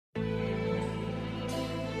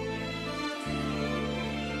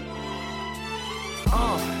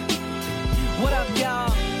What up,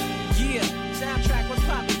 y'all? Yeah, soundtrack, what's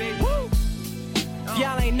poppin', baby? Woo!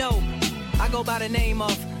 Y'all ain't know, I go by the name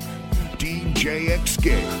of DJ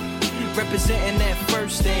XK. Representing that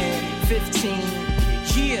first and 15.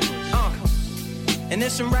 Yeah, and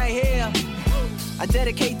this one right here, I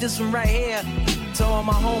dedicate this one right here to all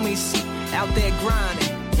my homies out there grinding.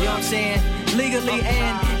 You know what I'm saying? Legally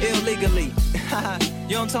and illegally.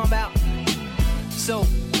 You know what I'm talking about? So,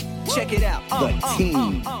 check it out. The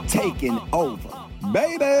team taking over,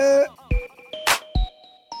 baby.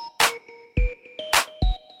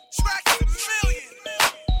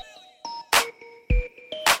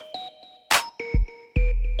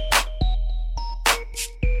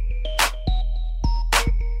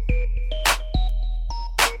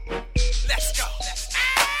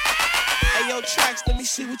 Tracks, let me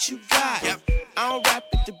see what you got. I don't rap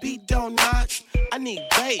if the beat don't knock. I need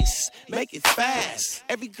bass, make it fast.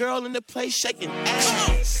 Every girl in the place shaking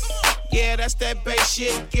ass. Yeah, that's that bass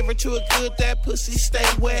shit. Give her to a good, that pussy stay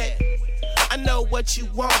wet. I know what you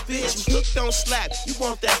want, bitch. You hooked on slap, you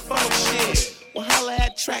want that funk shit. Well, holla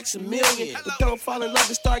at Tracks a million, but don't fall in love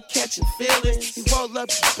and start catching feelings. He rolled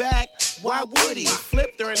up his back, why would he?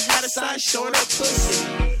 Flipped her and had a sign showing her pussy.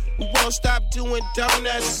 We won't stop doing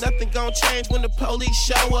donuts. Nothing gon' change when the police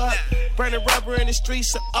show up. Burning rubber in the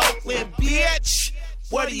streets of Oakland, bitch.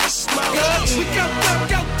 What are you smoking? We go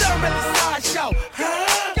dumb at the sideshow.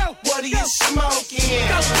 Huh? What are you smoking?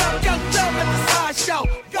 Go dumb at the sideshow.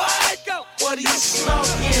 What? What are you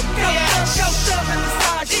smoking? Go Bitch? dumb at the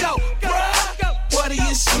sideshow. What are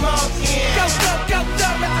you smoking? Go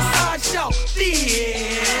dumb at the sideshow.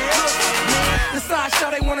 Yeah. The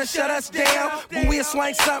sideshow, they wanna shut us down, but we'll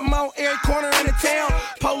swing something on every corner in the town.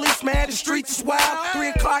 Police mad, the streets is wild. 3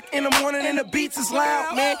 o'clock in the morning and the beats is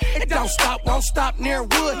loud, man. It don't stop, won't stop near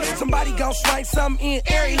wood. Somebody gon' swing something in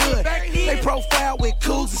every hood. They profile with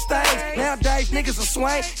cools and stains. Nowadays niggas will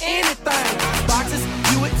swing anything. Boxes,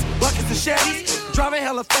 Buicks, buckets and Chevys. Driving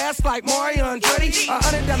hella fast like Mario Andretti.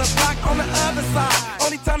 100 down the block on the other side.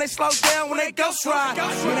 Only time they slow down when they ghost ride.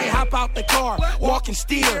 When they hop out the car, walk and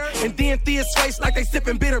steer. And then Thea's face like they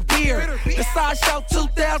sipping bitter beer. The sideshow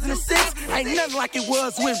 2006 ain't nothing like it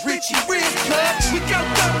was with Richie Rich. We go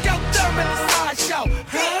dumb at the sideshow.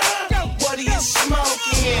 What are you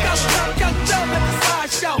smoking? Go dumb at the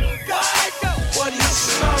sideshow. What are you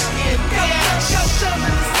smoking? Go dumb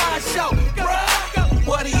at the sideshow.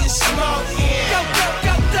 What are you smoking?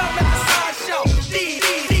 Go dumb at the sideshow.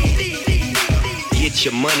 Get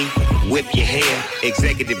your money, whip your hair.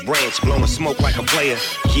 Executive branch, blowing smoke like a player.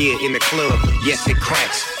 Yeah, in the club, yes it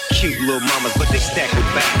cracks. Cute little mamas, but they stack with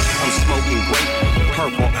backs. I'm smoking grape,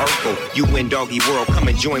 purple Urkel. You in doggy world, come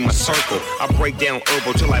and join my circle. I break down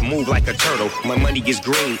herbal till I move like a turtle. My money is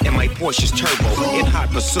green and my Porsche's turbo. In hot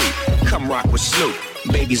pursuit, come rock with Snoop.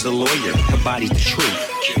 Baby's a lawyer, her body's the truth.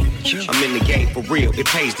 I'm in the game for real, it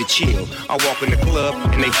pays to chill. I walk in the club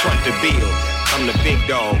and they front the bill. I'm the big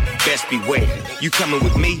dog, best beware. You coming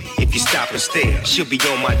with me if you stop and stare. She'll be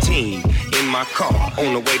on my team, in my car,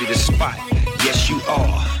 on the way to the spot. Yes, you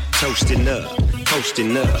are, toasting up,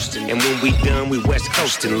 posting up. And when we done, we west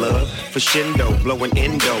coasting, love. For shindo, blowing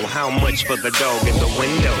endo. How much for the dog in the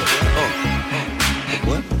window?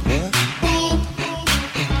 What?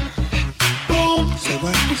 Say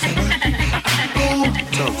what? Say what?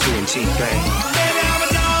 Talk to him, T-Bang. Baby, I'm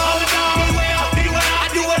a dog. I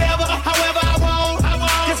do whatever, however I want.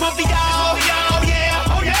 This one for y'all,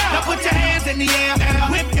 yeah. Oh yeah. Now put your hands in the air,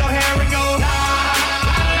 whip your hair and go la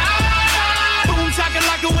la la. Boom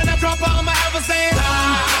shakalaka when I drop all my ever saying la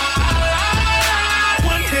la la.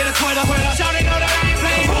 One hit a Twitter, shawty know that I ain't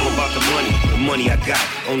playing. I'm all about the money I got.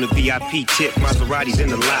 On the VIP tip, Maserati's in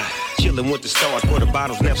the lot. Chillin' with the stars, where the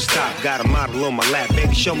bottles never stop. Got a model on my lap,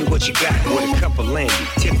 baby, show me what you got. With a cup of Landy,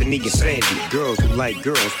 Tiffany and Sandy. Girls who like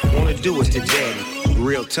girls, wanna do it to daddy.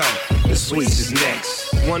 Real talk, the sweets is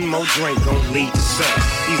next. One more drink gon' lead to sex.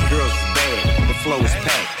 These girls is bad, the flow is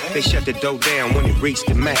packed. They shut the door down when it reached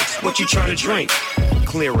the max. What you tryna drink?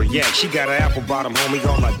 Clear a yak, she got an apple bottom, homie,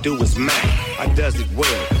 all I do is mac. I does it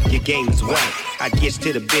well, your game is whack. I gets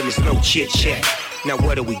to the business, no chit chat. Now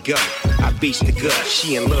where do we go? I beats the gut.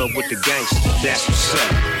 She in love with the gangster. That's what's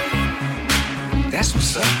up. That's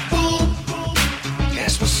what's up.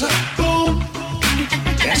 That's what's up.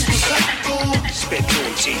 That's what's up. Spit to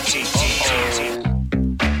him,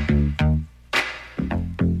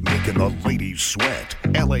 Making the ladies sweat.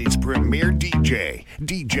 LA's premier DJ,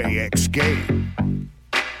 DJ XK.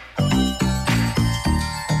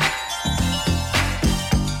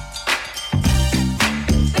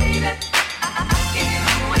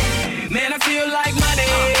 Man, I feel like money.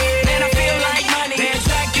 Man, I feel like money. They're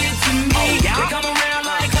attracted to me. They come around.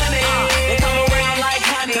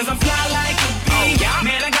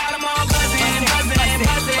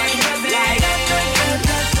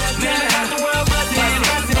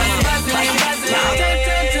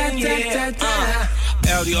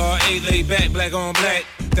 rowdy, R.A. laid back, black on black.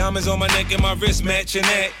 Diamonds on my neck and my wrist matching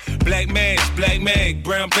that. Black mask, black mag,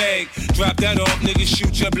 brown bag. Drop that off, niggas,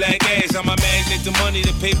 shoot your black ass. I'm a magnet, the money,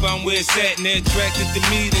 the paper, I'm where it's at. And they're attracted to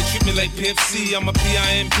me, they treat me like Pimp C. I'm a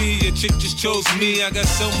PIMP, your chick just chose me. I got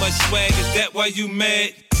so much swag, is that why you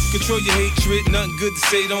mad? Control your hatred, nothing good to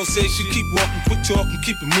say, don't say shit. Keep walking, quit talking,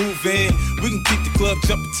 keep it moving. We can keep the club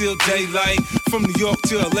jumping till daylight. From New York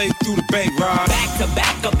to LA through the Bay Ride. Back to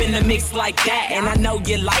back up in the mix like that. And I know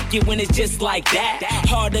you like it when it's just like that.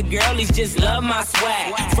 Harder girlies just love my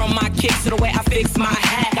swag. From my kicks to the way I fix my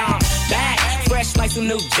hat. I'm back, fresh like some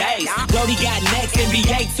new J's. Brody got next,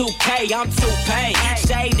 NBA 2K, I'm 2K.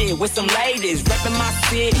 Shaded with some ladies, reppin' my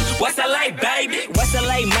city. West LA, baby. West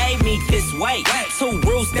LA made me this way. 2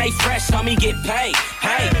 rules, stay fresh, homie, get paid.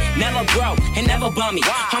 Hey, never broke and never bummy.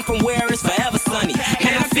 I'm from where it's forever sunny.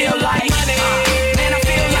 And I feel like money. Man, I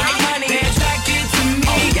feel like money. They're attracted to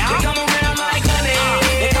me. They come around like honey.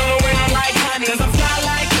 They come around like honey. Cause I'm fly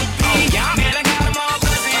like a bee. Man, I got them all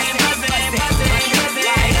buzzing, buzzing, buzzing,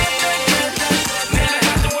 buzzing. Man, I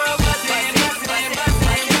got the world buzzing, buzzing,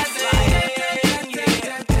 buzzing, buzzing.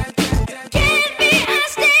 Can't be I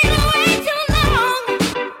stayed away too long.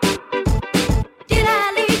 Did I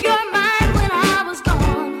leave your mind when I was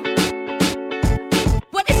gone?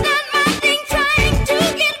 Well, it's not my thing trying to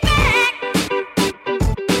get back.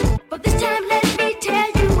 But this time let me tell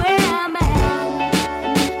you where I'm at.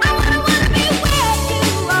 I wanna be where you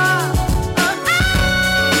are. Oh,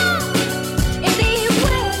 and be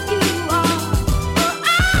where you are. Oh,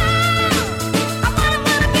 I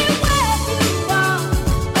wanna be where you are.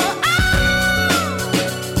 Oh,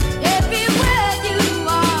 everywhere you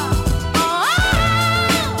are.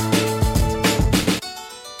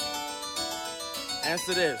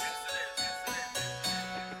 Answer this.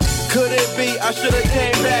 Could it be I should've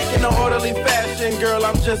came back in an orderly fashion? Girl,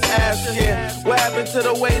 I'm just asking. What happened to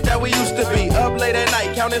the way that we used to be? Up late at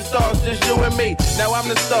night, counting stars, just you and me. Now I'm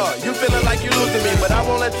the star, you feeling like you losing me, but I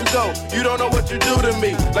won't let you go. You don't know what you do to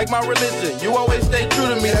me. Like my religion, you always stay true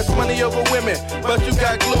to me. That's money over women, but you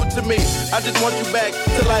got glued to me. I just want you back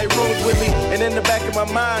to light rooms with me. And in the back of my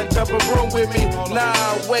mind, jump a room with me.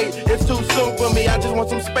 Nah, wait, it's too soon for me. I just want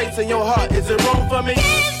some space in your heart. Is it room for me?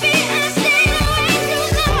 Can't be I stayed away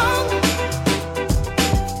too long.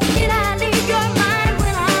 Did I leave your mind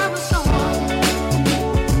when I was gone?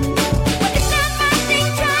 Well, it's not my thing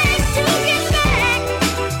trying to get back.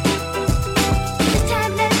 This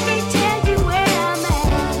time let me tell you where I'm at.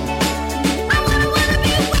 I wanna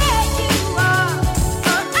be where you are.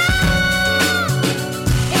 Oh,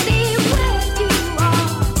 and be where you are.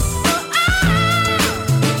 Oh,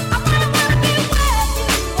 I wanna be where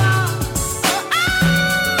you are. Oh,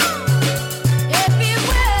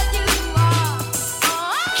 everywhere you are.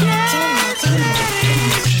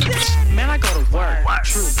 Man, I go to work,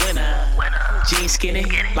 true winner. Jeans skinny,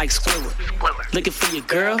 like Squidward. Looking for your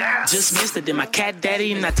girl, just missed it. Then my cat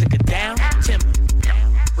daddy and I took it down. Timber,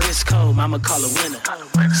 wrist cold, mama call it winner.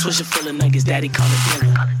 Swisher full of nuggets, daddy call it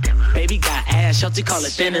dinner. Baby got ass, Shelty call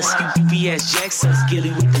it thinner. UPS Jackson,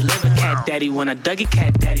 Skilly we deliver. Cat daddy when I dug it,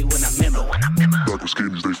 cat daddy when I remember. Back with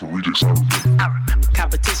Skating's day from Rejects, I remember.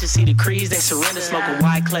 Competition, see the crease, they surrender. Smoking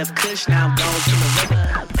Wyclef Kush, now I'm going to the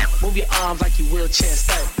river. Move your arms like you wheelchair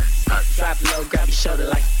stuck. Drop it low, grab your shoulder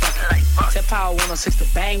like fuck it. Tell Power 106 to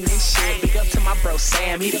bang this shit. Big up to my bro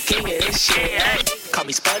Sam, he the king of this shit. Call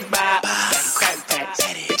me SpongeBob, stacking Krabby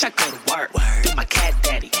Patties. Bitch, I go to work, do my cat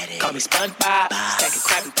daddy. Call me SpongeBob, stacking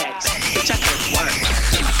Krabby Patties. Bitch, I go to work,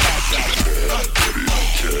 do my cat daddy. Bitch,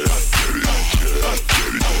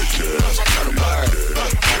 I go to work.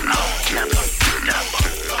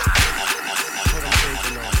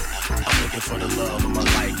 I'm looking for the love of my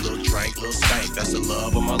life, little drink, little stank, that's the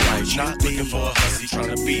love of my life. Not looking for a hussy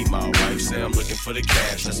trying to be my wife. Say I'm looking for the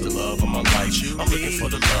cash, that's the love of my life. I'm looking for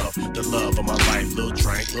the love of my life. Little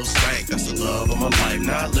drink, little stank, that's the love of my life.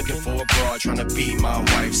 Not looking for a broad trying to be my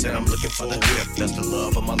wife. Say I'm looking for the whip, that's the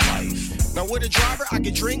love of my life. Now with a driver, I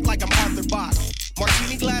can drink like I'm Arthur Bach.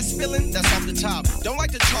 Martini glass spilling, that's off the top. Don't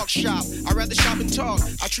like to talk shop, I'd rather shop and talk.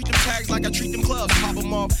 I treat them tags like I treat them clubs, pop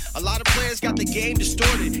them off. A lot of players got the game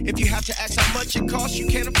distorted. If you have to ask how much it costs, you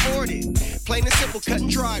can't afford it. Plain and simple, cut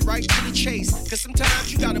and dry, right to the chase. Cause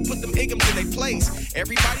sometimes you gotta put them igums in their place.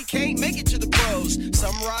 Everybody can't make it to the pros.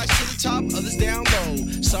 Some rise to the top, others down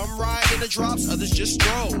low. Some ride in the drops, others just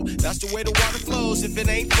stroll. That's the way the water flows if it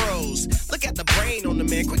ain't froze. Look at the brain on the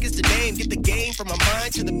man, quick as the name. Get the game from my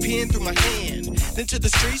mind to the pen through my hand. then to the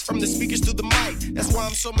streets, from the speakers to the mic. That's why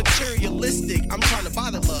I'm so materialistic. I'm trying to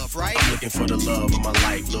buy the love, right? I'm looking for the love of my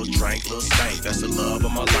life. Little drink, little stank, that's the love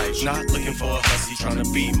of my life. Not looking for a hussy trying to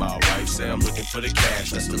be my wife. Say I'm looking for the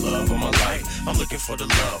cash, that's the love of my life. I'm looking for the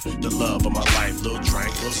love of my life. Little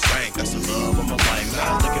drink, little stank, that's the love of my life.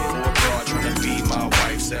 Not looking for a broad trying to be my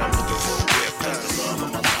wife. Say I'm looking for a whip, that's the love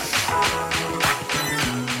of my life.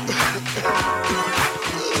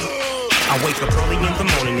 I wake up early in the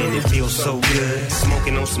morning and it feels so good.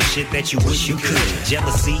 Smoking on some shit that you wish you could.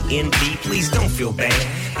 Jealousy, envy, please don't feel bad.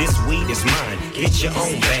 This weed is mine, get your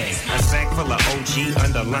own bag. A sack full of OG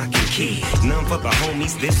under lock and key. None for the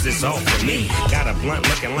homies, this is all for me. Got a blunt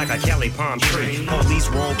looking like a Cali palm tree. Police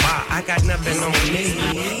roll by, I got nothing on me.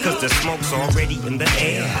 Cause the smoke's already in the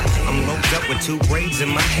air. I'm loaded up with 2 braids in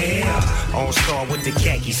my hair. All-star with the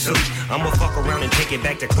khaki suit. I'ma fuck around and take it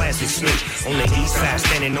back to classic Snoop. On the east side,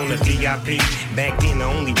 standing on the VIP. Back then the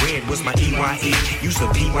only red was my EYE. Use the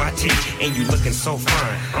PYT, and you looking so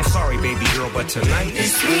fine. I'm sorry, baby girl, but tonight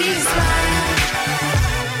this sweet is mine.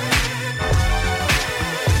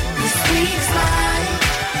 This sweet is mine.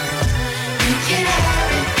 You can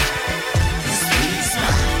have it. This sweet is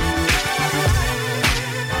mine.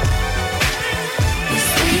 This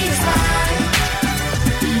sweet is mine.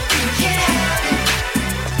 You can have it.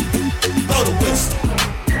 Blow the whistle.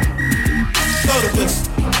 Blow the whistle.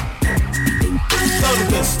 Blow the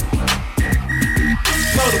whistle.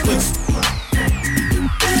 Blow the whistle.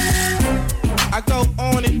 I go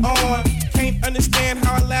on and on. Can't understand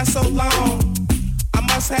how I last so long. I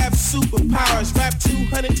must have superpowers. Rap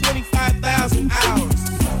 225,000 hours.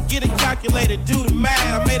 Get a calculator, do the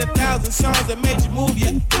math. I made 1,000 songs that made you move ya.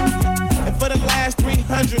 And for the last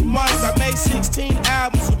 300 months, I made 16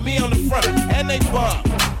 albums with me on the front, and they bump.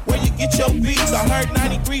 Where you get your beats? I heard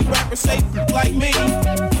 93 rappers say like me.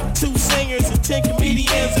 2 singers and 10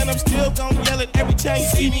 comedians, and I'm still gon' yell it every time you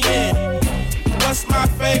see me in. What's my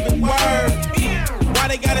favorite word? Why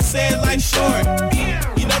they gotta say it like short?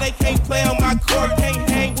 You know they can't play on my court, can't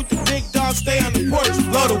hang with the big dogs, stay on the porch.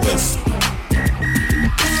 Blow the whistle.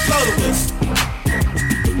 Blow the whistle.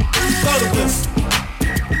 Blow the whistle.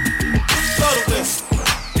 Blow the whistle.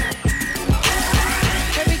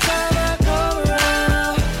 Every time I come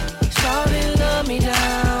around, shawty love me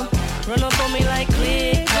down. Run up on me like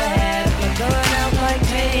click clap, and going out like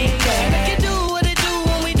take that. Make it do what it do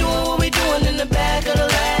when we doing what we doing in the back of the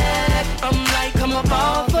lab. I'm like, come up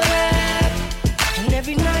off of that. And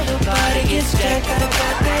every night her body gets jacked. I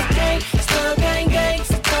got that gang, still gang gang,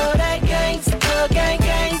 still that gang, still gang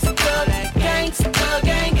gang, still that gang, still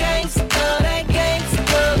gang gang, still that gang,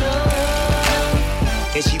 still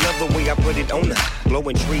love. And she love the way I put it on her.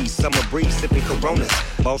 Blowing trees, summer breeze, sipping Coronas.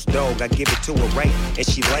 Boss dog, I give it to her right, and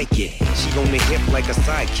she like it. She on the hip like a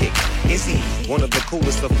sidekick. Izzy, one of the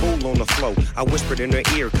coolest, a fool on the flow. I whispered in her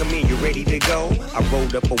ear, come here, you ready to go? I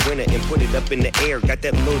rolled up a winner and put it up in the air. Got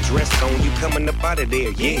that little dress on, you coming up out of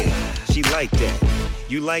there, yeah. She like that.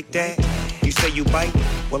 You like that? You say you bite?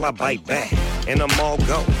 Well, I bite back, and I'm all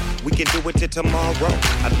go. We can do it till tomorrow.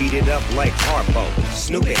 I beat it up like Harpo.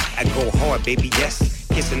 Snoop it, I go hard, baby, yes.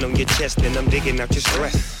 Kissing on your chest and I'm digging out your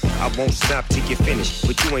stress. I won't stop till you finish,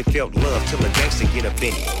 but you ain't felt love till a gangster get up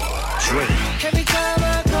in it. Drink. Every time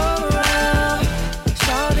I come around,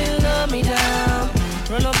 shawty love me down.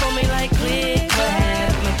 Run up on me like click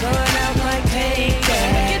clap, I'm going out like take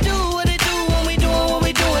that. Make it do what it do when we doing what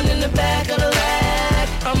we doing in the back of the lab.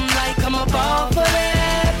 I'm like, come up off of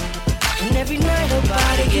that. And every night her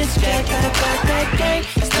body gets jacked. I got that gang,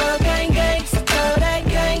 still gang gang, still that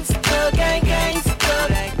gang, still gang gang, still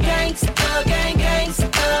that gang, still gang gang,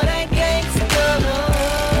 still that gang, still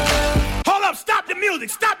love. Hold up, stop the music,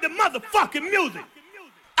 stop the motherfucking music.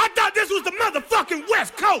 I thought this was the motherfucking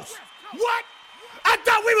West Coast. What? I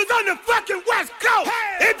thought we was on the fucking West Coast.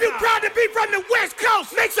 Hey, if you proud to be from the West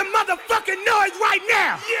Coast, make some motherfucking noise right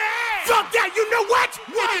now. Yeah. Fuck that, you know what?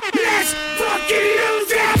 Let's fucking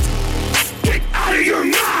lose it. Get out of your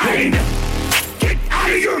mind. Get out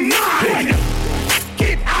of your mind.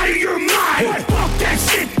 Get out of your mind. Fuck that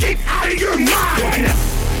shit. Get out of your mind.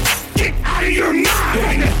 Get out of your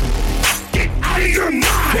mind. Get out of your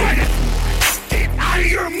mind. Get out of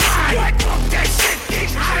your mind. Fuck that shit.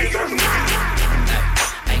 Get out of your mind.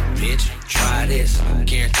 Bitch, try this.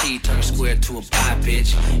 Guaranteed turn square to a buy,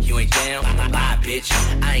 bitch. You ain't down, lie, bitch.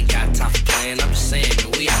 I ain't got time for playing. I'm just saying,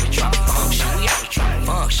 man, we out here trying to function. We out here trying to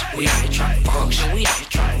function. We out here trying to function. We out here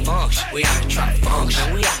trying to function. We out here trying to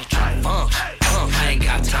function. We out here trying to function. I ain't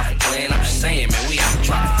got time for playing. I'm just saying, man, we out here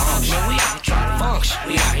trying to function. We out here trying to function.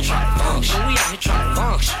 We out here trying to function. We out here trying to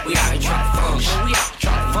function. We out here trying to function. We out here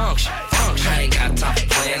trying to function. I ain't got time for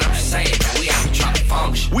playing. I'm just saying, man, we out here trying to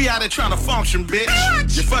function. We out there trying to function, bitch.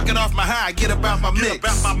 You fucking off my high, get about my mix.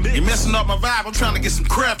 You messing up my vibe, I'm trying to get some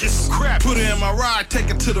crap. Put her in my ride,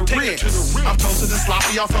 take her to the rinse. I'm toasted and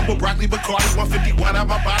sloppy, off up with broccoli, Bacardi, 151 out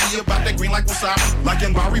my body, about that green like wasabi. Like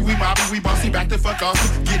in Bari, we mobby, we bossy, back the fuck off.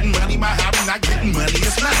 Getting money, my hobby, not getting money,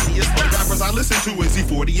 it's not. The rappers I listen to is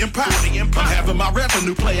E40 and Pop. I'm having my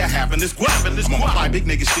revenue player, having this guap. I'm on my fly big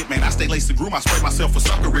nigga shit, man. I stay laced and groom, I spray myself for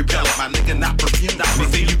sucker repellent. My nigga not perfume.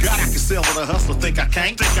 Anything you got, I can sell with a hustler, think I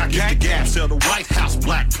can't. Get the gas, sell the White House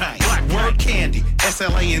black paint. Word candy,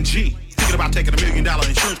 SLANG. Thinking about taking $1 million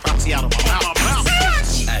insurance policy out of my mouth.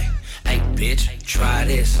 Hey, bitch, try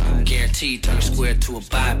this. Guaranteed turn a square to a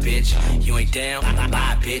buy, bitch. You ain't down,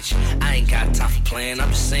 bye, bitch. I ain't got time for playing, I'm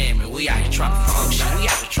just saying, man. We out here trying to function. We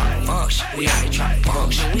out here trying to function. We out here trying to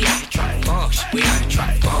function. We out here trying to function. We out here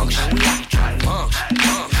trying to function. We out here trying to function.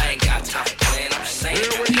 I ain't got time for playing, I'm just saying.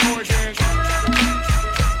 Here we go again.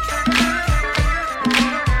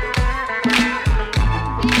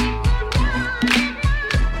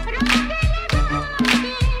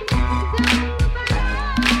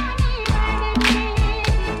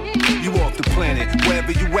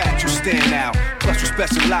 Wherever you at, you stand out. Plus you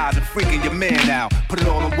specialize in freaking your man out. Put it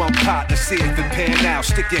all in one pot to see if it pan out.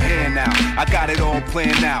 Stick your hand out, I got it all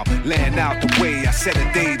planned out. Laying out the way, I set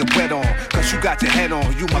a day to wet on. Cause you got your head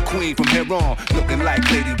on, you my queen from here on. Looking like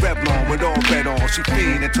Lady Revlon with all red on. She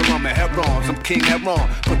fiend until I'm a Heron, I'm King Heron.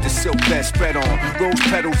 Put the silk vest spread on. Rose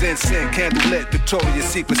petals, incense, candle lit, Victoria's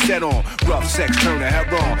Secret set on. Rough sex turn to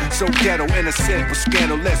heron. So ghetto, innocent, but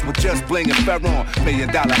scandalous with just bling and Ferron. $1 million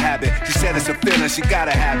habit, she said it's a feeling, she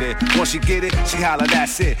gotta have it. Once she get it, she holler,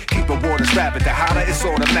 that's it. Keep her waters rapid, the holler, it's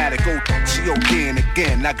automatic. Oh, she ODing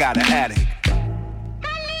again, I gotta add it.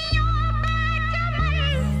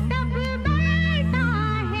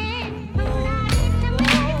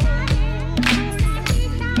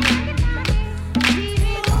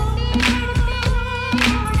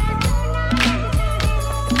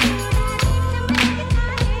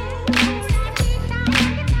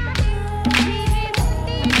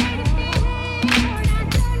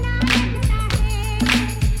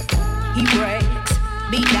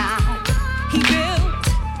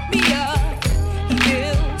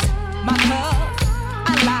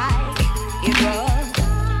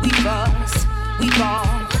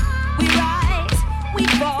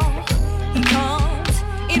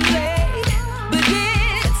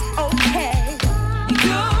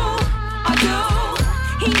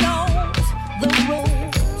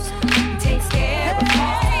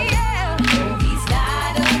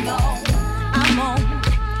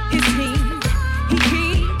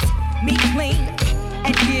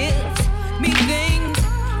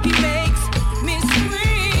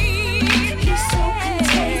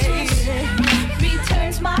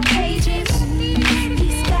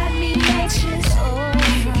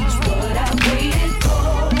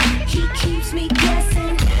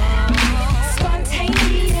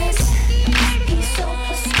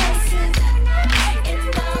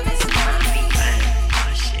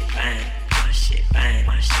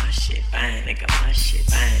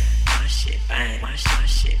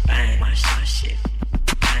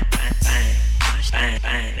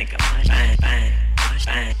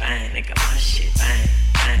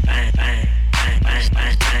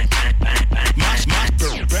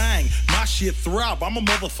 I'm a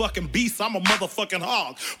motherfucking beast, I'm a motherfucking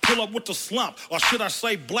hog. Pull up with the slump, or should I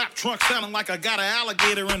say black trunk sounding like I got an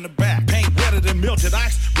alligator in the back. Paint wetter than melted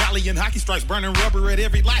ice, rallying hockey strikes, burning rubber at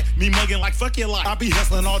every light. Me mugging like fuck your life. I be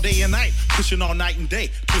hustling all day and night, pushing all night and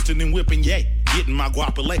day, twisting and whipping, yay. Getting my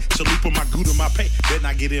guapole, chalupa my gouda, my pay. Better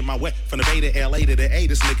not get in my way. From the Bay to LA to the A,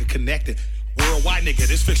 this nigga connected. Worldwide nigga,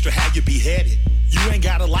 this fixture how you beheaded. You ain't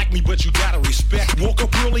gotta like me, but you gotta respect. Woke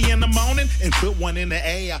up early in the morning and put one in the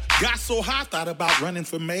air. Got so high, thought about running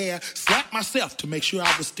for mayor. Slapped myself to make sure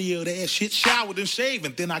I was still there. Shit, showered and shaved,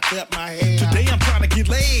 and then I cut my hair. Today I'm trying to get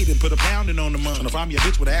laid and put a pounding on the money. And if I'm your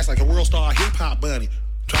bitch with ass like a world star hip-hop bunny.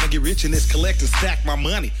 Trying to get rich in this collect and stack my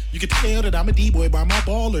money. You can tell that I'm a D-boy by my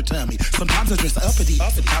baller tummy. Sometimes I dress uppity,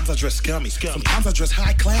 sometimes I dress scummy. Sometimes I dress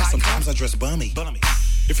high class, sometimes I dress bummy.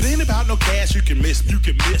 If it ain't about no cash, you can miss.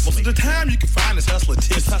 Most of the time, you can find this hustler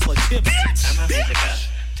tips. Bitch!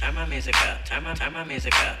 Turn my music up. Turn my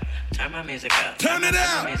music up. Turn my music up. Turn it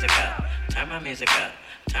out. Turn my music up.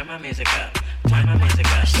 Turn my music up. Turn my music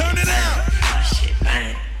up. Turn it out. My shit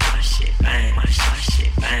bang. My shit bang. My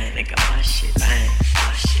shit bang. Nigga, my shit bang.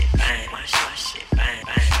 My shit bang. My shit bang.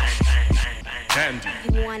 Bang, bang, bang, bang, bang.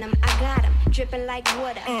 Candy. You want 'em, I got 'em. Drippin' like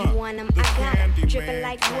water. You want 'em, I got 'em. Drippin'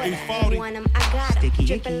 like water. You want 'em, I got 'em.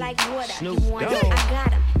 Drippin' like water. You want 'em, I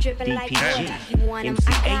got 'em. Drippin' like water. You want 'em,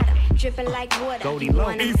 I got 'em. dripping like water. Goldie You Low.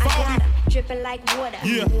 want 'em, I got 'em. Dripping like water.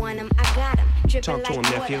 Yeah. You want 'em, I got 'em. Dripping Talk to like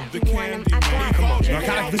him, water. nephew. You want 'em, I got 'em. Dripping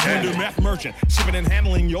Narcotic like visitor, water. meth merchant, shipping and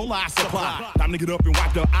handling your life supply. Time to get up and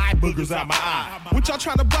wipe the eye boogers out my eye. What y'all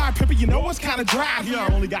trying to buy, Pippa? You know it's kind of dry here.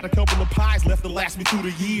 Only got a couple of pies left to last me through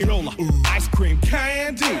the year. Yola, ice cream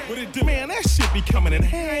candy. What it do? Man, that shit be coming in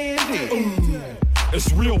handy. It's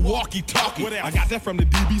real walkie-talkie. I got that from the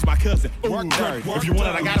DB's, my cousin. Work dirty. If you want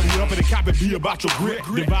it, I got it. Up in the cop and be about your grit.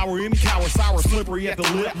 Devour any cow, sour, slippery at the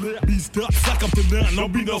lip. Be stuck, suck up to none.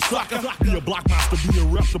 Don't be no sucker. Be a blockmaster, be a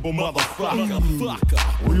reputable motherfucker.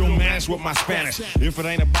 Real man's with my Spanish. If it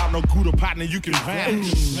ain't about no cooler partner, you can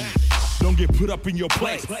vanish. Don't get put up in your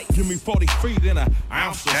place. Give me 40 feet and an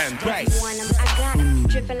ounce of space. You want 'em, I got 'em.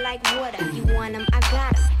 Dripping like water. You want 'em, I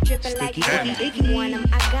got 'em. Dripping like water. You want 'em,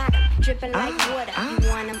 I got 'em. Dripping like water. You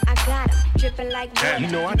want 'em, I got 'em. Dripping like water. You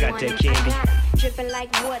know I got that candy. Dripping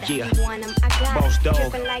like water. Yeah. You want 'em, I got 'em. Boss Dog.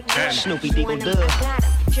 Dripping like water. Snoopy You Deagle want 'em, Dub. I got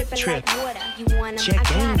 'em. Dripping Trip. like water. You want 'em, Check I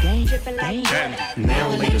got 'em. gang. Dripping like water. Now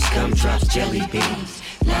latest gumdrops, jelly beans,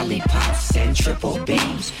 lollipops, and triple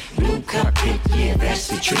beans. Blue carpet, yeah, that's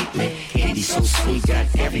the treatment. Candy so sweet, got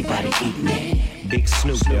everybody eating it. Big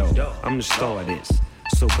Snoop Dogg, I'm the star of this.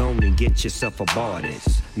 So go on and get yourself a bar of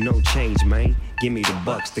this. No change, man. Give me the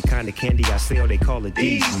bucks. The kind of candy I sell, they call it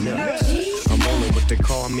these nuts. I'm rolling with the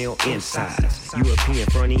caramel insides. European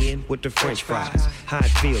front end with the French fries. How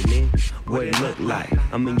it feel, man? What it look like?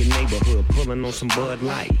 I'm in your neighborhood pulling on some Bud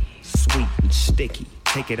Light. Sweet and sticky.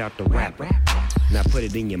 Take it out the wrapper. Now put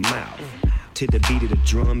it in your mouth. To the beat of the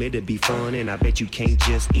drum, it'll be fun, and I bet you can't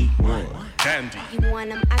just eat one. Candy. You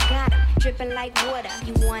want 'em, I got 'em. Dripping like water.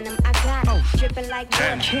 You want 'em, I got 'em. Dripping like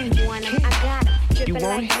water. You want 'em, I got 'em. Dripping You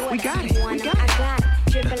want like it? water. We got it. You want 'em, I got 'em.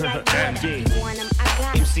 Dripping like water. You want 'em, I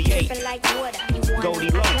got 'em. MC8. Dripping like water. You want 'em, Goldie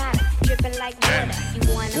I Low. got 'em. Dripping like water. You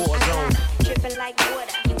want 'em, I got 'em. Dripping like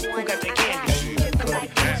water. You want 'em, I got 'em. Dripping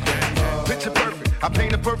like water. Picture perfect. I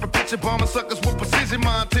paint a perfect picture, bombing suckers with precision.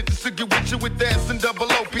 My intentions to get with you with that and double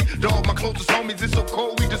OP. Dog, my closest homies, it's so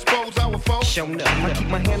cold, we dispose our foes. Showing up, I keep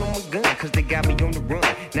my hand on my gun, cause they got me on the run.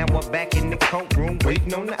 Now I'm back in the courtroom,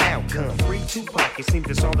 waiting on the outcome. Free Tupac, it seems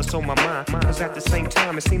that's all that's on my mind. Cause at the same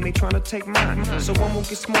time, it seems they trying to take mine. So I'm gonna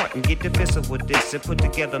get smart and get defensive with this and put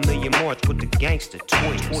together a million march with the gangster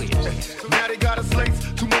twins. Now they got us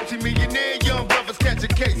laced, two multi-millionaire young brothers catching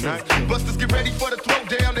cases. Busters get ready for the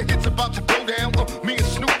throwdown, the hits about to go down. Me and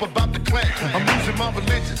Snoop about to clash. I'm losing my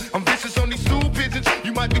religion, I'm vicious on these stool pigeons.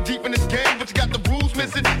 You might be deep in this game, but you got the rules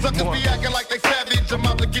missing. Suckers be acting like they savage, I'm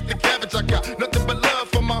out to get the cabbage. I got nothing but love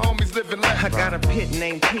for my homies living life. I got a pit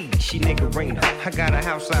named P, she niggerina. I got a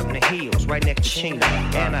house out in the hills, right next to Chino.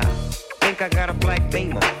 And I think I got a black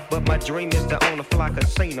Beamer, but my dream is to own a fly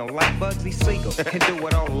casino like Bugsy Siegel and do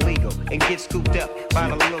it all illegal and get scooped up by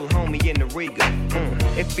the little homie in the Riga.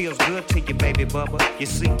 It feels good to you, baby bubba. You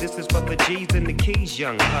see, this is for the G's and the keys,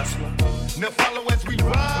 young hustler. Now follow as we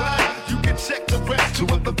ride. You can check the rest. Two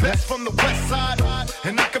of the best from the west side,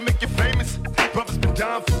 and I can make you famous. Brothers been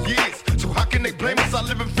down for years, so how can they blame us? I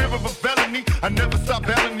live in fear of a felony. I never stop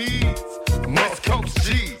having needs. West Coast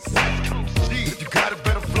G's. If you got it,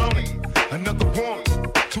 better flow me. Another one,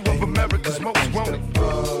 two of America's most wanted.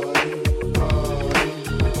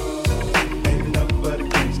 Ain't nothing but a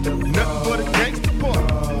gangster. Nothing but a gangster boy.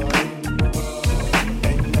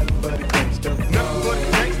 Ain't nothing but a gangster. Nothing but a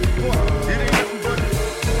gangster boy. It ain't nothing but a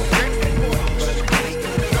gangster boy.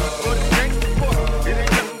 Nothing but a gangster boy. It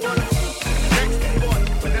ain't nothing but a gangster boy.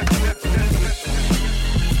 But that's.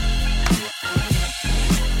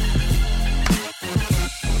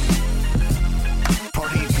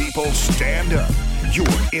 Party people, stand up. You're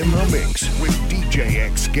in the mix with DJ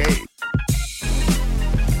X Game.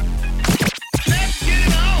 Let's get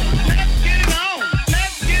it on. Let's get it on.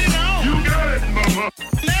 Let's get it on. You got it, mama.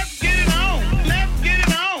 Let's get it on. Let's get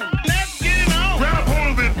it on. Let's get it on. Grab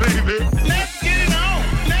hold of it, baby. Let's get it on.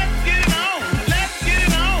 Let's get it on. Let's get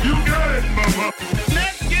it on. You got it, mama.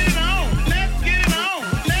 Let's get it on. Let's get it on.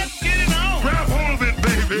 Let's get it on. Grab hold of it,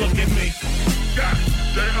 baby. Look at me. God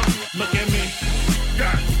damn. Look at me.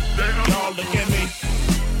 God damn. Y'all look at me.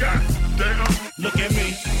 God damn. Look at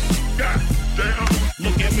me. God damn.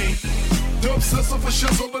 Look at me. Dub sizzle for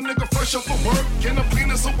shizzle, a nigga fresh up for work. And a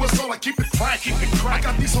penis a whistle, I keep it crack, keep it crack.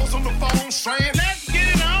 I got these hoes on the phone saying, let's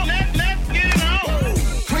get it on, let's get it on.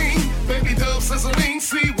 Clean, baby dub sizzling,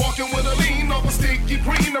 see, walking with a lean over sticky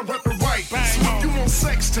green, I rep it right. Smoke you on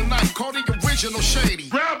sex tonight, call the original shady.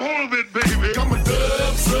 Grab hold of it, baby. I'm a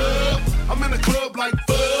dub sub, I'm in the club like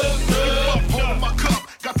fuck up. Holding my cup,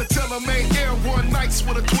 got the Telemay Air One Nights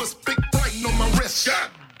with a twist, big brighten on my wrist. God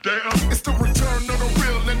damn. It's the return of the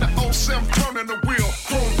real, and the 07 turning the wheel.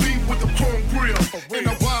 Chrome B with the chrome grill, and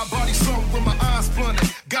a wide body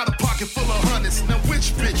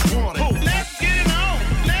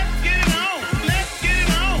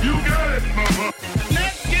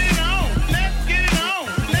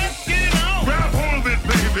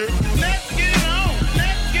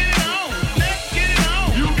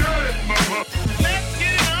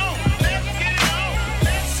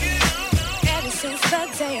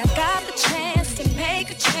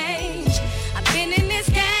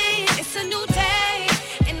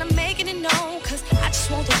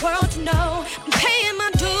world to know I'm paying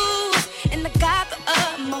my dues, and I got the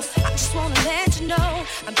utmost. I just wanna let you know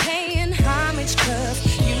I'm paying homage, cause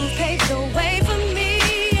you paved the way for me.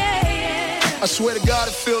 I swear to God,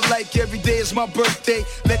 it feel like every day is my birthday.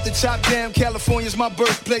 Let the top down, California's my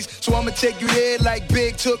birthplace. So I'ma take you there like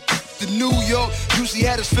Big took to New York. Usually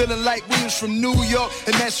had us feeling like we was from New York,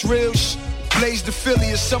 and that's real shit. Blaze the Philly,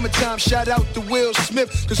 it's summertime, shout out to Will Smith.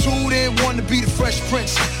 Cause who didn't want to be the Fresh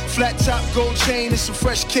Prince? Flat top, gold chain, and some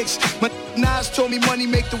fresh kicks. My Nas told me money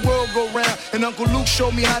make the world go round, and Uncle Luke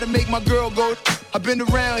showed me how to make my girl go. I've been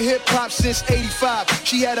around hip-hop since 85.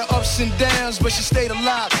 She had her ups and downs, but she stayed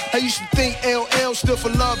alive. I used to think LL stood for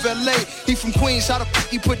Love LA. He from Queens, how the f***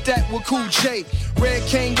 he put that with Cool J? Red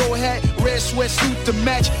Kango hat, red sweatsuit to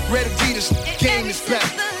match, red Adidas, game is back.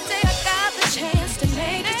 Chance to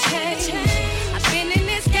make a change. I've been in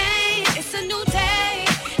this game, it's a new day,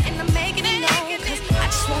 and I'm making it known, cause I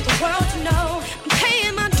just want the world to know I'm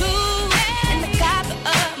paying my dues, and I got the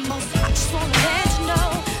utmost. I just wanna let you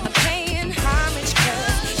know I'm paying homage,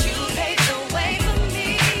 cause you paved the way for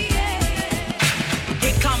me.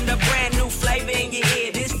 Here come the brand new flavor in your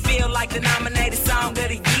ear. This feel like the nominated song of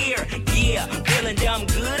the year. Yeah, feeling dumb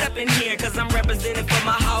good up in here, cause I'm representing for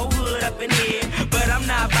my whole hood up in here. But I'm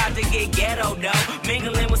not about to get ghetto though.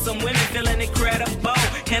 Mingling with some women, feeling incredible.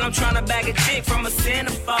 And I'm trying to bag a chick from a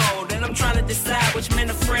centerfold. And I'm trying to decide which men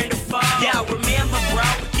a friend or foe. Yeah, remember bro,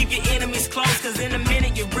 keep your enemies close, cause in a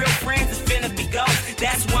minute your real friends is finna be ghosts.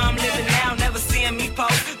 That's why I'm living now, never seeing me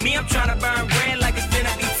post. Me, I'm trying to burn bread like it's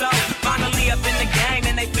finna be toast. Finally up in the game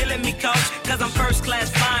and they feeling me coach, cause I'm first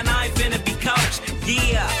class fine, I ain't finna be coached.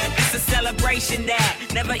 Yeah, it's a celebration that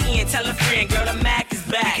never end. Tell a friend, girl, the Mac is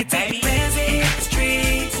back. We can take fans and hit the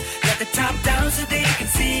streets, let the top down so they can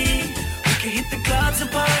see. We can hit the clubs and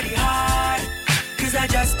party hard, cause I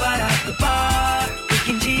just bought out the bar. We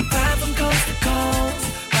can G5 from coast to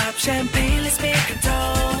coast, pop champagne, let's make a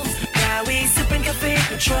toast. Now we sipping cafe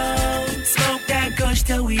Patron, smoke that kush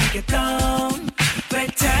till we get blown.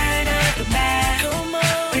 Return of the Mac, come on.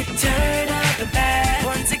 Return of the Mac,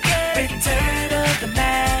 once again. Return of the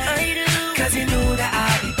Mac, I do, cause you knew that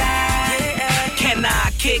I'll be back. Yeah. Can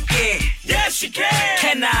I kick it? Yes, you can.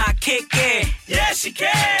 Can I kick it? Yes, you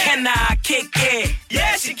can. Can I kick it?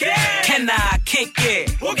 Yes, you can. Can I kick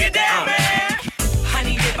it? We'll get down, man.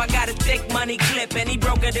 Honey dip, I got a thick money clip, and he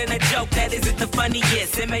broke it in a joke that isn't the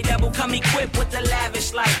funniest. M.A. double come equipped with the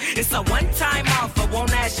lavish life. It's a one-time offer,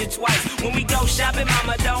 won't ask you twice. When we go shopping,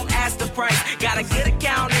 mama, don't ask the price. Got a good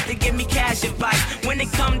accountant to give me cash advice. When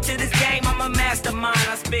it come to this game, I'm a mastermind.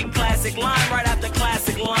 I spit classic line right after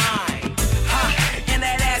classic line. And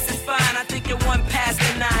that ass is fine. I think it one past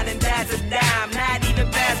the 9, and that's a dime. Not even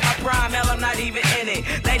past my prime, hell, I'm not even in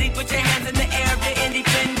it. Lady, put your hands in the air if you're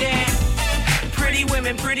independent.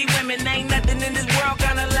 Pretty women, ain't nothing in this world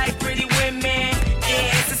kinda like pretty women.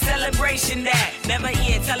 Yeah, it's a celebration that never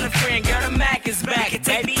end. Tell a friend, girl, the Mac is back. We can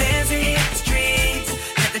take fans and hit the streets,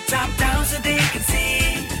 let the top down so they can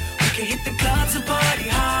see. We can hit the clubs and party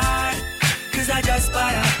hard, cause I just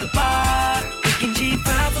bought out the bar. We can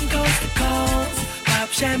G5 from coast to coast, pop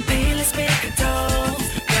champagne, let's make a toast.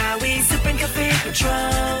 Now we sipping cafe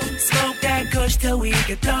Patron, smoke that kush till we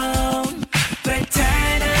get blown.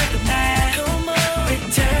 Return of the Mac, come on.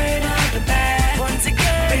 Return of the Mac, once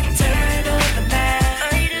again. Return of the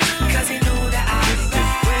Mac, I do, cause he knew that I'd be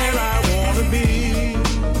back. Where I wanna be,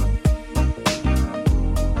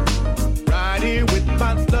 right here with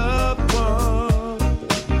my loved one,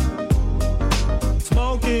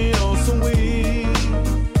 smoking on some weed.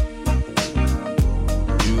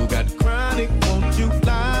 You got chronic, won't you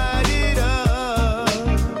light it up?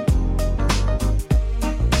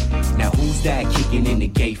 Now who's that kicking in the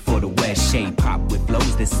gate for the West? Shade pop with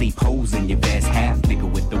flows that seep holes in your vest. Half nigga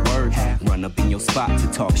with the word, half run up in your spot to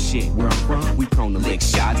talk shit. Where I'm from, we prone to lick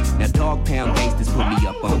shots. Now dog pound gangsters put me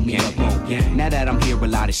up on game. Now that I'm here, a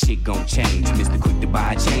lot of shit gon' change. Mr. Quick to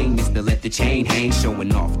buy a chain, Mr. Let the chain hang,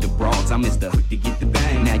 showing off the broads. I'm Mr. Quick to get the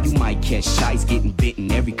bang. Now you might catch shites getting bitten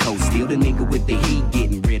every coast. Still the nigga with the heat,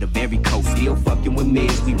 getting rid of every coast. Still fucking with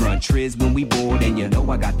mids, we run triz when we bored, and you know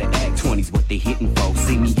I got the act 20s what they hitting for.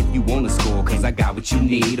 See me if you wanna score, cause I got what you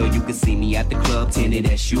need, or you can see me at the club, tinted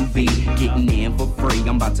SUV, getting in for free.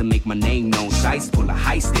 I'm about to make my name known. Shice full of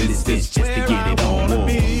heist in this bitch just to get it on.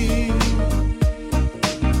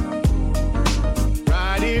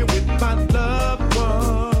 Right here with my loved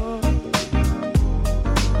one,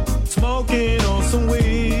 smoking on some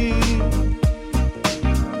weed.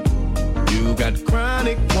 You got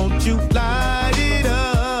chronic, won't you light it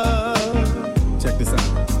up? Check this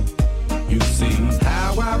out. You see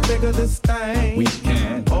how I figure this thing, we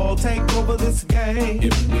can all take over this game. bang.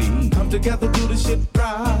 If we come together, do the shit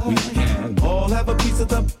right, we can all have a piece of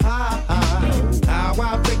the pie. How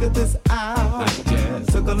I figured this out,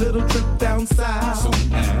 took a little trip down south.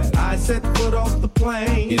 I set foot off the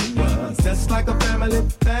plane, it was just like a family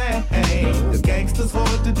thing. The gangsters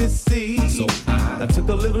hard to deceive, so I took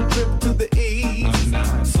a little trip to the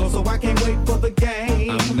east. So I can't wait for the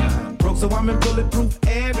game. Broke, so I'm in bulletproof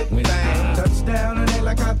everything. Touchdown and they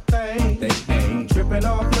like I think they ain't tripping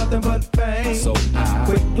off nothing but fame. So I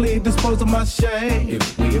quickly dispose of my shame.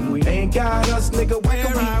 If we ain't got us, nigga, where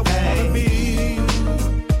I wanna be.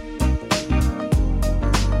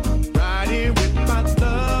 Right here with my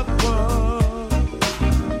loved one,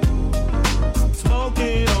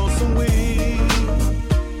 smoking on some weed.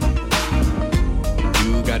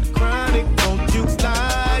 You got chronic, don't you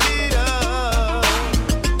light it up.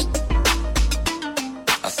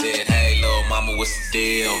 I said, hey, little mama, what's the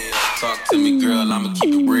deal? Talk to me, girl, I'ma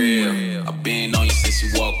keep it real. I've been on you since you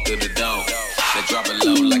walked through the door. Now drop it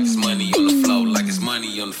low like it's money on the floor, like it's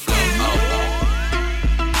money on the floor. Oh.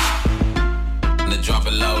 Now drop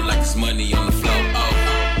it low like it's money on the floor. Oh.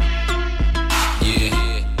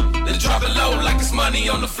 Yeah. Now drop it low like it's money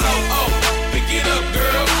on the floor. Oh. Pick it up,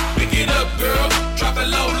 girl. Pick it up, girl. Drop it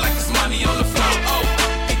low like it's money on the floor. Oh.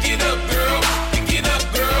 Pick it up, girl. Pick it up,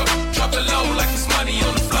 girl. Drop it low like it's money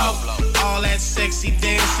on the floor. All that sexy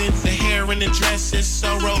dancing, the hair and the dress is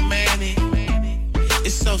so romantic.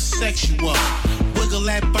 It's so sexual. Wiggle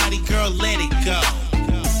that body, girl, let it go.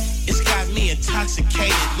 It's got me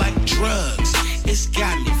intoxicated like drugs. It's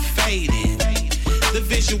got me faded. The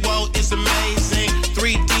visual is amazing.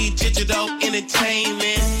 3D digital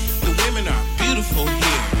entertainment. The women are beautiful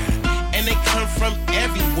here, and they come from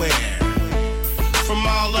everywhere. From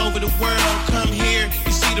all over the world, come here.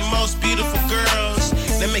 You see the most beautiful girls.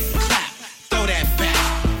 They make you clap, throw that back,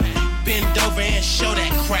 bend over and show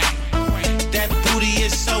that crack. That booty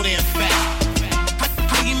is so damn fat.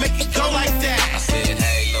 How you make it go like that? I said,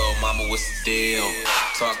 hey, little mama, what's the deal?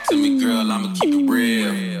 Talk to me, girl, I'ma keep it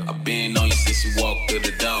real. I've been on you since you walked through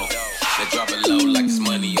the door. Now drop it low like it's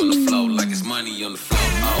money on the floor, like it's money on the floor.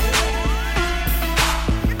 Oh.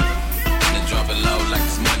 Now drop it low like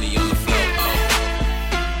it's money on the floor. Oh.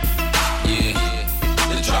 Yeah.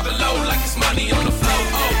 Now drop it low like it's money on the floor.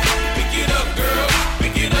 Oh. Pick it up, girl.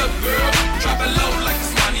 Pick it up, girl. Drop it low like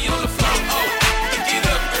it's money on the floor. Oh. Pick it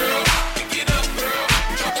up, girl. Pick it up, girl.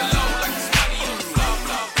 Drop it low like it's money on the floor.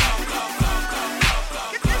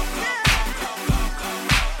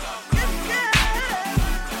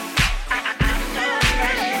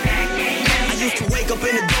 I used to wake up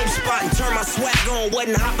in a dope spot and turn my swag on.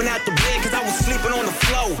 Wasn't hopping out the bed cause I was sleeping on the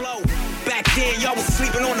floor. Back then, y'all was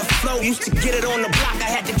sleeping on the floor. Used to get it on the block, I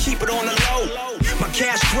had to keep it on the low. My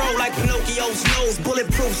cash grow like Pinocchio's nose.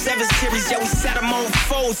 Bulletproof 7 Series, yeah, we set them on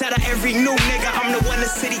foes. Out of every new nigga, I'm the one the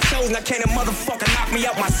city chose. Now can't a motherfucker knock me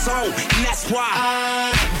out my soul. And that's why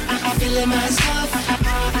I'm feeling myself.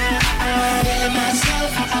 I'm feeling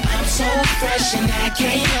myself. I'm so fresh and I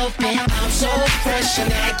can't help it. I'm so fresh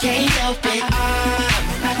and I can't help it.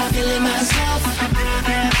 I'm feeling myself.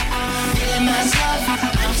 Feeling myself.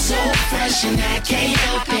 I'm so fresh and I can't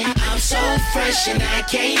help it. I'm so fresh and I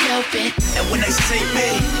can't help it. And when they say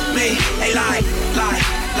me, they lie.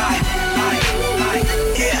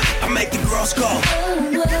 Yeah, I make the girls go.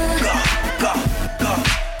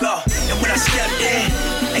 And when I step in,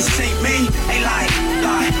 they say me, they lie.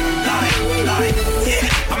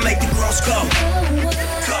 Yeah, I make the girls go.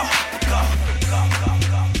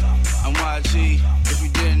 I'm YG, if you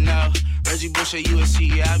didn't know. Reggie Bush at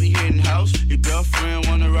USC, yeah, I be hitting hoes. Your girlfriend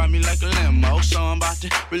wanna ride me like a limo, so I'm about to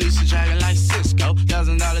release a dragon like Cisco.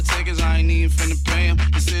 $1,000 tickets, I ain't even finna pay 'em.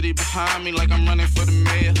 The city behind me like I'm running for the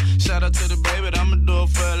mayor. Shout out to the baby, I'ma do it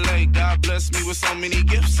for LA. God bless me with so many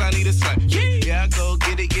gifts, I need a say. Yeah, I go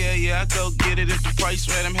get it, yeah, I go get it. If the price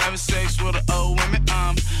right, I'm having sex with the old women.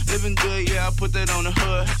 I'm living good, yeah, I put that on the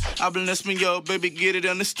hood. I bless me, yo, baby, get it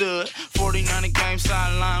understood. 49 a game,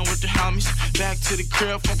 sideline with the homies. Back to the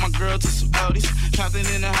crib, fuck my girl to some oldies. Compton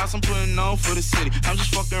in the house, I'm putting on for the city. I'm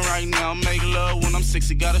just fucking right now, make love when I'm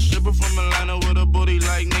 60. Got a stripper from Atlanta with a booty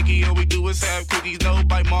like Nicki. All we do is have cookies, no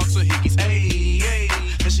bite marks or hickeys. Hey,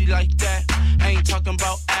 and she like that. Ain't talking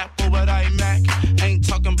about Apple, but I Mac. Ain't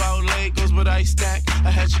talking about Legos, but I stack.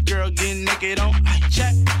 I had your girl getting naked on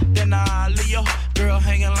iChat. Then I Leo, girl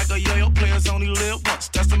hanging like a yo-yo. Players only live once,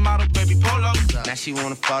 that's the motto, baby, polo. Now she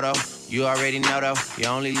want a photo, you already know though. You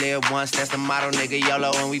only live once, that's the motto, nigga,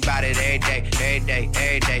 YOLO. And we bout it every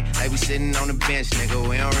day. Like we sitting on the bench, nigga,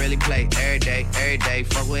 we don't really play. Every day.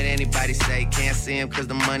 Fuck what anybody say, can't see him cause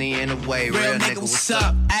the money in the way. Real nigga, what's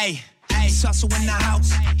up? Ayy, hustle in the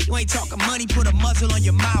house. You ain't talking money, put a muzzle on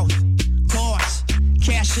your mouth. Course,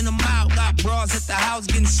 cashing them out. Got bras at the house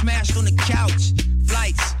getting smashed on the couch.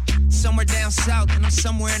 Flights, somewhere down south, and I'm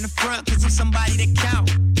somewhere in the front, cause I'm somebody that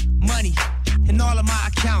count. Money in all of my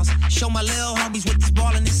accounts. Show my little homies what this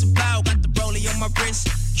ballin' is about. Got the rollie on my wrist,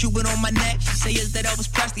 Cuban on my neck. She say, is that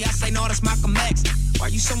Elvis Presley? I say, no, that's Malcolm X. Are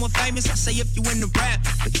you someone famous? I say, if you in the rap.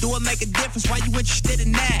 But do it make a difference? Why you interested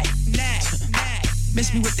in that?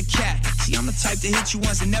 Miss me with the cat. See, I'm the type to hit you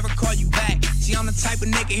once and never call you back. See, I'm the type of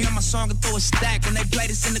nigga, hear my song and throw a stack. When they play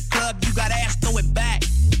this in the club, you gotta ask, throw it back.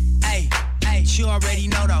 Hey, you already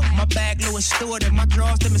know though. My bag Louis Stewart and my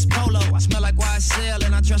drawers them is Polo. I smell like YSL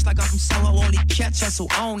and I dress like I'm from Soho. Only catch us who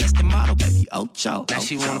own, that's the motto, baby. Ocho. Now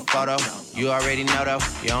she want a photo, you already know though.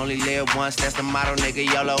 You only live once, that's the motto, nigga.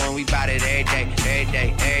 YOLO, and we bout it every day, every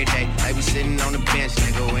day, every day. Like we sitting on the bench,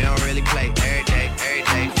 nigga. We don't really play every day, every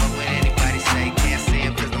day. Fuck what anybody say, can't see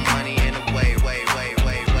him 'cause the money in the way.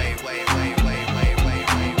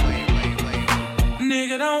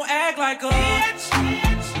 Nigga, don't act like a bitch.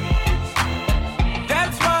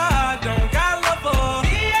 That's why I don't got love for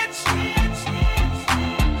bitch.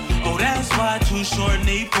 Oh, that's why Too Short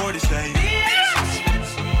need 40 say bitch.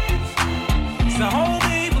 So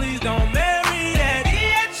homie, please don't marry that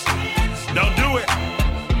bitch. Don't do it.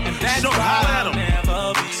 And that's Don't why holler at I'll him.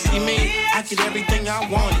 never be. See me, I get everything I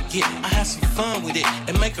want to get. I have some fun with it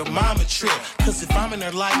and make her mama trip. Cause if I'm in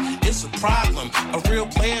her life, it's a problem. A real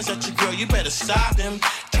player's at your girl, you better stop him.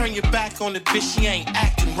 Turn your back on the bitch, she ain't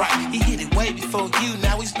acting right. He hit it way before you,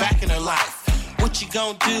 now he's back in her life. What you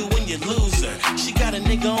gon' do when you lose her? She got a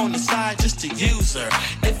nigga on the side just to use her.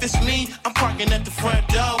 If it's me, I'm parking at the front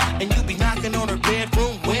door, and you be knocking on her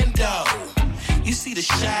bedroom window. You see the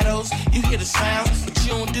shadows, you hear the sounds, but you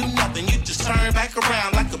don't do nothing. You just turn back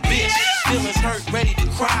around like a bitch. Feelings hurt, ready to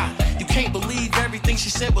cry. You can't believe everything she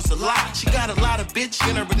said was a lie. She got a lot of bitch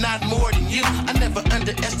in her, but not more than you. I never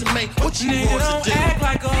underestimate what you Nigga, want don't to do. act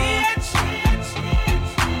like a bitch.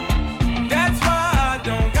 That's why I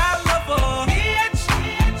don't got love for bitch.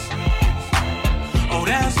 Oh,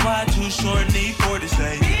 that's why Too Short need 40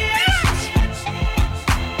 say bitch.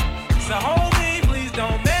 So homie, please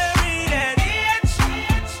don't marry that bitch.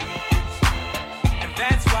 And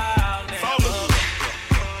that's why I'll never.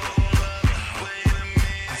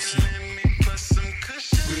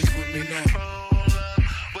 Breathe with me now.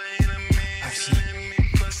 Breathe with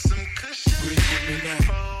me now.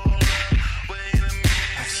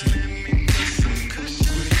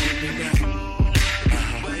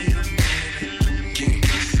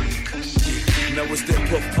 Now it's that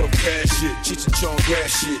puff cash shit, Cheech and Chong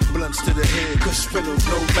grass shit, blunts to the head, cush pillows,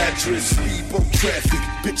 no mattress, speedboat traffic,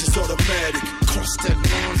 bitches automatic, cross that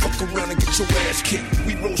line, fuck around and get your ass kicked.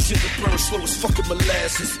 We roll shit to burn slow as fucking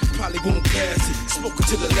molasses, probably won't pass it, smoking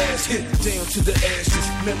to the last hit, down to the ashes,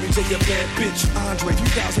 memories of your bad bitch, Andre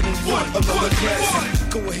 3001, another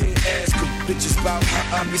classic. Go ahead, ask them, bitches about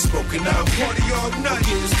how I be smoking out, party all night,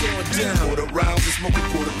 yeah, it's going down. Quarter rounds, we smoking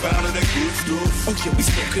quarter pound of that good stuff. Oh yeah, we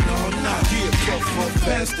smoking all night, yeah. Puff,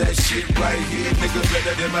 pass that shit right here. Nigga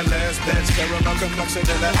better than my last batch. Caramel complexion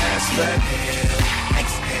than an ass fat. Exhale,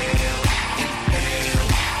 exhale, inhale,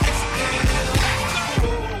 exhale.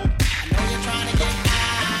 I know you're trying to get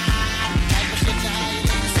high. Type of shit to how you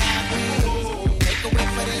inside. Take a whip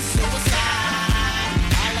for this suicide.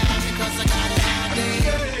 Holla at me 'cause I got it all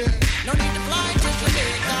day. No need to fly to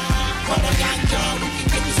Jamaica. When I got y'all, we can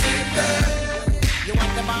get the same thing. You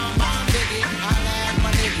want the bomb, biggie? Holla at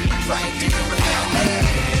my nigga. Right to your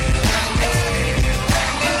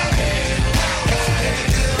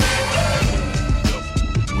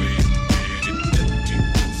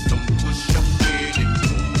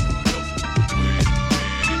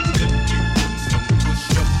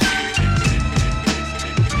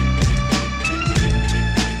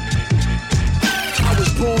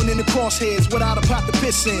Born in the crosshairs without a pot to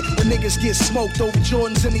piss in. When niggas get smoked over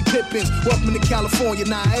Jordans and me Pippins. Welcome to California,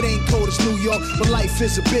 nah, it ain't cold as New York, but life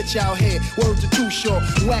is a bitch out here. Word to Too Short.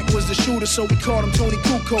 Wack was the shooter, so we called him Tony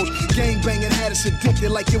Kukoc. Gang banging had us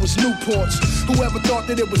addicted like it was Newports. Whoever thought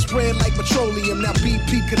that it was red like petroleum. Now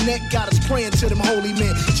BP Connect got us praying to them holy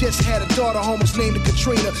men. Just had a daughter, almost named her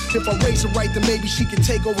Katrina. If I raise her right, then maybe she can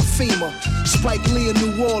take over FEMA. Spike Lee in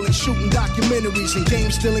New Orleans shooting documentaries, and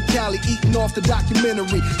Game still in Cali eating off the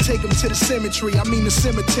documentary. Take them to the cemetery, I mean the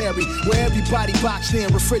cemetery, where everybody boxed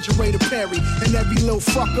in, refrigerator Perry. And every little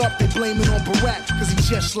fuck up, they blame it on Barack, cause he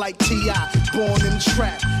just like T.I., born in the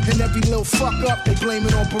trap. And every little fuck up, they blame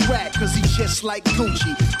it on Barack, cause he just like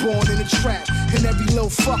Gucci, born in the trap. And And every little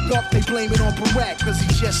fuck up, they blame it on Barack, cause he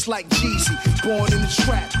just like Jeezy, born in the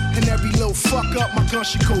trap. And every little fuck up, my gun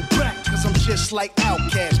should go back, cause I'm just like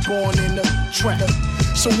Outkast, born in the trap.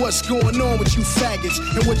 So what's going on with you faggots?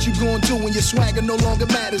 And what you gonna do when your swagger no longer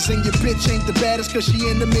matters? And your bitch ain't the baddest cause she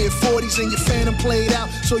in the mid-40s. And your phantom played out,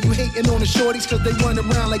 so you hating on the shorties cause they run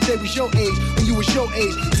around like they was your age when you was your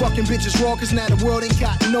age. Fucking bitches raw cause now the world ain't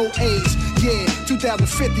got no AIDS. Yeah,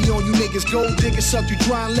 2050 on you niggas. Gold diggers sucked you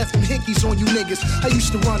dry and left them hickeys on you niggas. I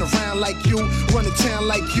used to run around like you, run a town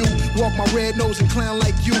like you, walk my red nose and clown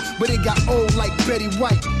like you. But it got old like Betty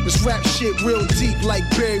White. This rap shit real deep like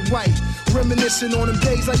Barry White. Reminiscing on them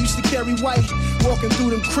days I used to carry white. Walking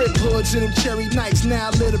through them crib hoods and them cherry nights. Now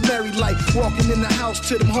I live a merry life. Walking in the house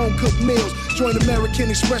to them home cooked meals. Join American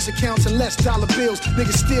Express accounts and less dollar bills.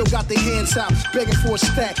 Niggas still got their hands out, begging for a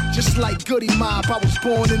stack. Just like Goody Mob, I was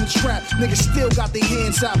born in the trap. Niggas still got their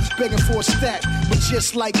hands out, begging for a stack. But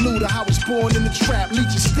just like Luda, I was born in the trap.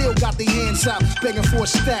 Leeches still got their hands out, begging for a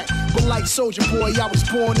stack. But like Soulja Boy, I was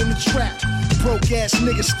born in the trap. Broke ass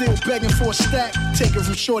niggas still begging for a stack. Take it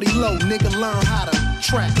from Shorty Low, nigga learn how to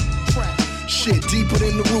trap. Shit deeper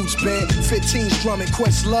than the roots, man. 15's drumming,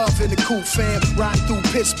 Quest Love in the cool fam. Riding through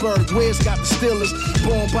Pittsburgh, Wiz got the Steelers.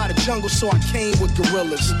 Born by the jungle, so I came with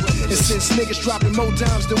gorillas. And since niggas dropping more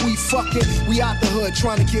dimes than we fucking, we out the hood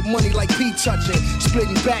trying to get money like P touching.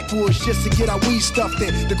 Splitting backwoods just to get our weed stuffed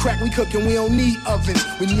in. The crack we cooking, we don't need ovens.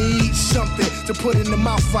 We need something to put in the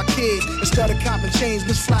mouth of our kids. Instead of copping chains,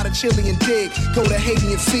 let's fly to Chile and dig. Go to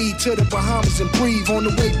Haiti and feed to the Bahamas and breathe. On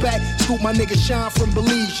the way back, scoop my nigga Shine from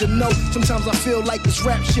Belize. You know, sometimes I feel like this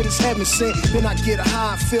rap shit is heaven sent. Then I get a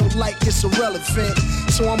high and feel like it's irrelevant.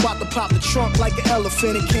 So I'm about to pop the trunk like an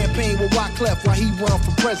elephant and campaign with Wyclef while he run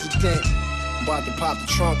for president. I'm about to pop the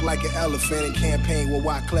trunk like an elephant and campaign with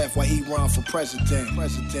Wyclef while he run for president.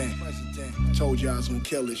 I told you I was gonna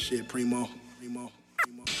kill this shit, Primo.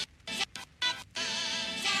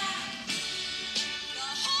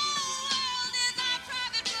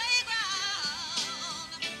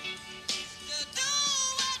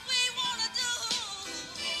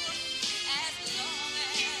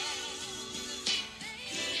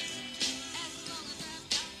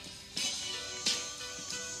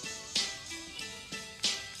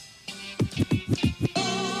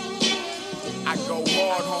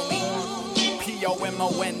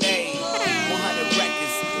 P-O-M-O-N-A 100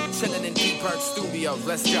 Records, chillin' in D-Berg Studios,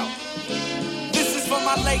 let's go. This is for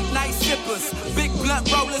my late night sippers, big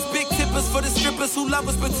blunt rollers, big tippers for the strippers who love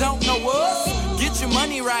us but don't know us. Get your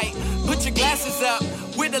money right, put your glasses up.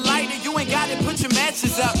 With a lighter, you ain't got it, put your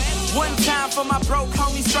matches up. One time for my broke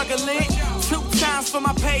homies struggling, 2 times for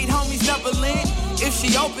my paid homies doubling. If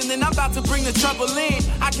she open, then I'm about to bring the trouble in.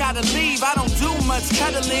 I gotta leave, I don't do much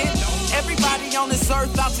cuddling. Everybody on this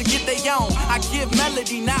earth out to get their own. I give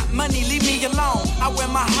melody, not money, leave me alone. I wear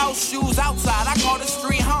my house shoes outside, I call the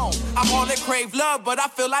street home. I hardly crave love, but I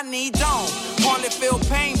feel I need dome. Hardly feel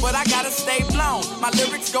pain, but I gotta stay blown. My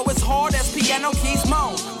lyrics go as hard as piano keys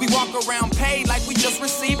moan. We walk around paid like we just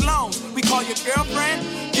received loans. We call your girlfriend,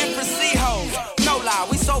 give her C-hoes. No lie,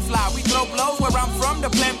 we so fly, we throw blows. Where I'm from, the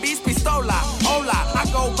Plan B's pistola. Hola, I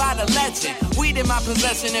go by the legend. Weed in my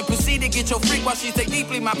possession and proceed to get your freak while she take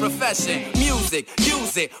deeply my profession. Music,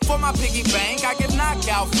 use it for my piggy bank. I give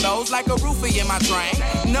knockout flows like a roofie in my drink.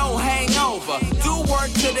 No hangover, do work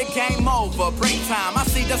till the game over. Break time, I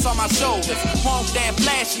see that's on my shoulders. Want that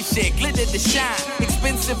flashy shit, glitter to shine.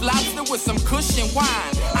 Expensive lobster with some cushion wine.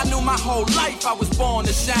 I knew my whole life I was born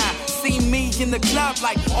to shine. See me in the club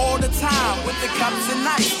like all the time with the cups and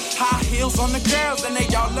ice. High heels on the girls and they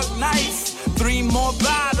all look nice. 3 more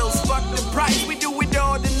bottles, fuck the price. We do it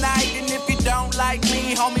all tonight. And if you don't like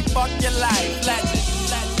me, homie, fuck your life. Legend.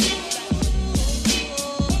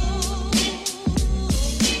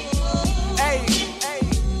 Hey.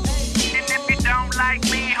 And if you don't like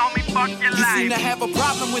me, homie, fuck your life. You seem to have a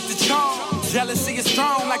problem with the charm. Jealousy is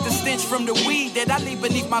strong like the stench from the weed that I leave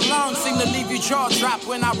beneath my lungs. Seem to leave your jaw drop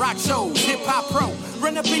when I rock shows. Hip-hop pro.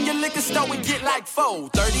 Run up in your liquor store and get like 4.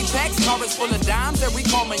 30 packs, cars full of dimes that we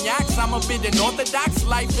call maniacs. I'm a bit unorthodox.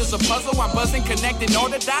 Life is a puzzle. I'm buzzing, connecting all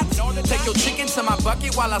the dots. Take your chicken to my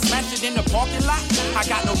bucket while I smash it in the parking lot. I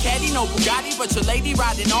got no caddy, no Bugatti, but your lady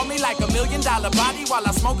riding on me like $1 million body while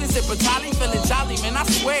I smoke and sip a tolly, feeling jolly, man, I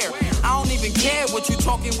swear. I don't even care what you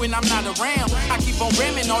talking when I'm not around. I keep on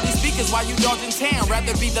ramming all these speakers while you dodging town.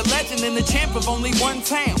 Rather be the legend than the champ of only one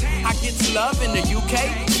town. I get love in the UK,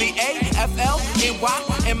 VA, FL, NY,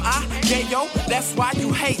 MI, KO. That's why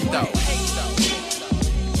you hate though.